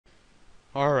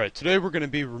Alright, today we're going to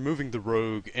be removing the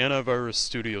rogue Antivirus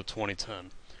Studio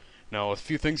 2010. Now, a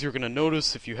few things you're going to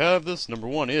notice if you have this. Number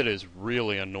one, it is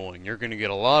really annoying. You're going to get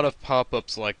a lot of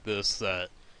pop-ups like this that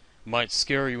might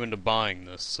scare you into buying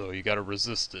this, so you got to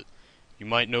resist it. You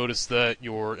might notice that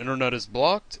your internet is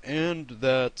blocked and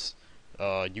that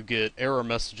you get error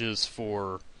messages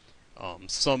for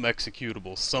some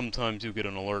executables. Sometimes you get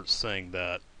an alert saying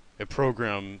that a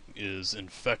program is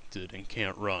infected and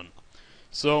can't run.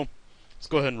 So, let's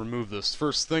go ahead and remove this.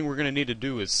 First thing we're going to need to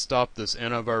do is stop this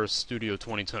Antivirus Studio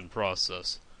 2010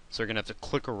 process. So you're going to have to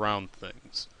click around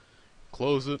things.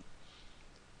 Close it.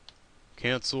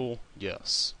 Cancel.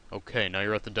 Yes. Okay, now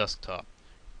you're at the desktop.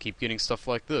 Keep getting stuff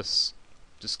like this.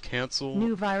 Just cancel.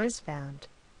 New virus found.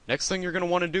 Next thing you're going to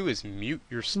want to do is mute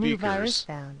your speakers. New virus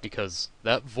found. Because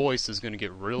that voice is going to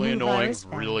get really New annoying virus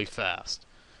really found. fast.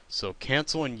 So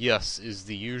cancel and yes is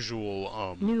the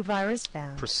usual New virus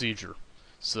found. procedure.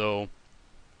 So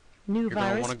New you're going to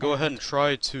virus want to go ahead and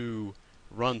try to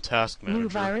run Task Manager New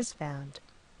virus found.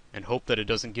 and hope that it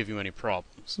doesn't give you any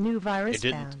problems. New virus It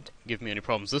didn't found. give me any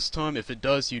problems this time. If it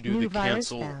does, you do New the virus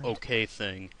cancel found. OK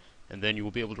thing, and then you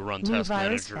will be able to run New Task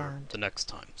virus Manager found. the next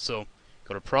time. So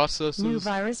go to Processes, New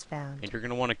virus found. and you're going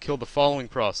to want to kill the following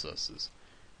processes.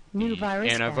 New The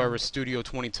virus Antivirus found. Studio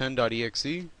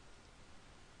 2010.exe.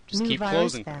 Just New keep virus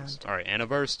closing found. things. Alright,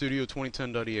 Antivirus Studio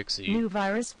 2010.exe. New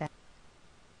virus found.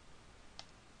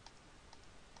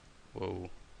 Whoa.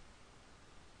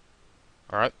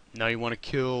 Alright, now you want to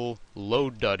kill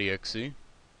load.exe. And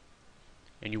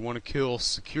you want to kill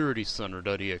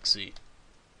securitycenter.exe.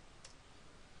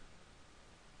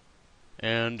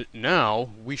 And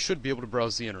now, we should be able to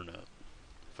browse the internet.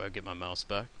 If I get my mouse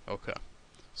back. Okay.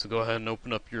 So go ahead and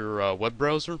open up your web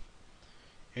browser.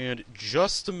 And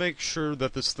just to make sure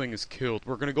that this thing is killed,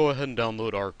 we're going to go ahead and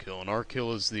download Rkill. And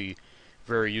Rkill is the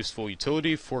very useful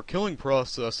utility for killing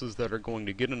processes that are going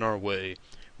to get in our way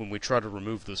when we try to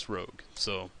remove this rogue.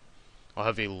 So, I'll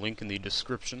have a link in the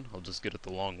description. I'll just get it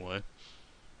the long way.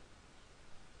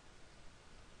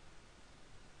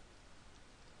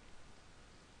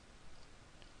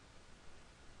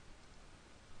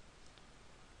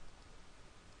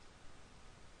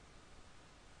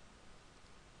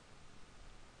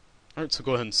 Alright, so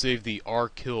go ahead and save the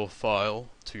Rkill file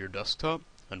to your desktop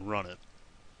and run it.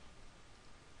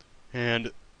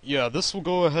 And yeah, this will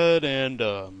go ahead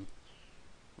and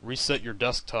reset your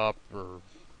desktop, or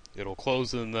it'll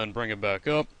close it and then bring it back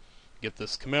up. Get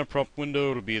this command prompt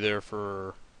window, it'll be there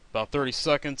for about 30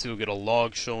 seconds. You'll get a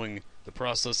log showing the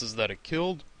processes that it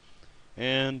killed.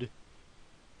 And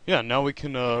yeah, now we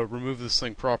can remove this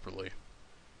thing properly.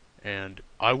 And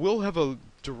I will have a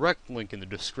direct link in the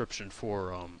description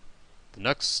for the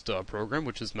next program,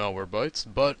 which is Malwarebytes,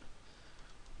 but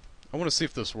I want to see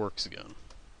if this works again.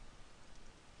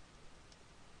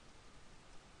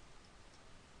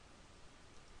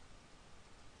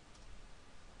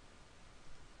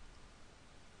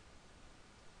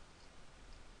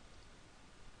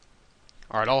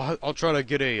 Alright, I'll try to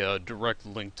get a direct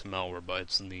link to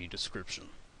Malwarebytes in the description.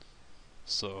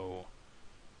 So,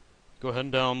 go ahead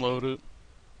and download it.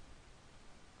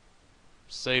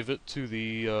 Save it to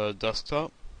the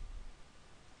desktop.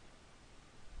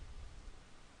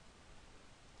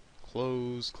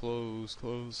 Close, close,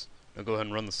 close. Now go ahead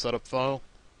and run the setup file.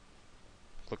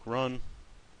 Click Run.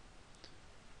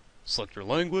 Select your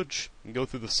language and go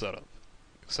through the setup.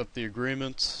 Accept the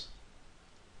agreement.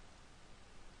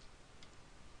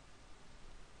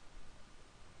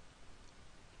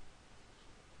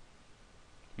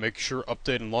 Make sure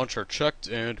Update and Launch are checked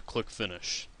and click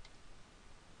Finish.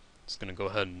 It's going to go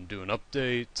ahead and do an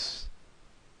update.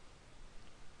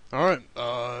 Alright,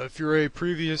 if you're a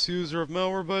previous user of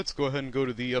Malwarebytes, go ahead and go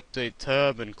to the Update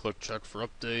tab and click Check for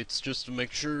Updates just to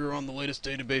make sure you're on the latest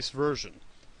database version.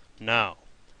 Now,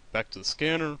 back to the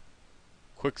scanner,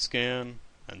 quick scan,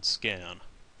 and scan.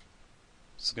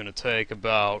 It's going to take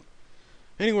about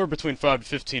anywhere between 5 to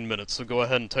 15 minutes, so go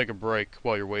ahead and take a break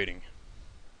while you're waiting.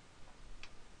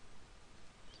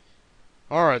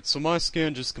 Alright, so my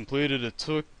scan just completed. It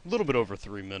took a little bit over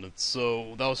 3 minutes,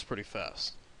 so that was pretty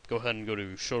fast. Go ahead and go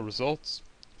to Show Results.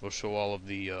 We'll show all of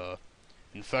the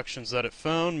infections that it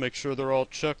found, make sure they're all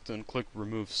checked, and click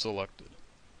Remove Selected.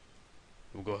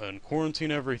 We'll go ahead and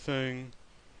quarantine everything,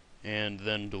 and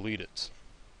then delete it.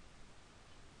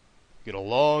 Get a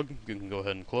log, you can go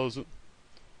ahead and close it.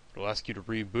 It'll ask you to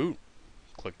reboot.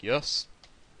 Click Yes.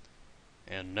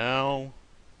 And now,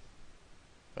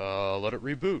 let it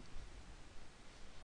reboot.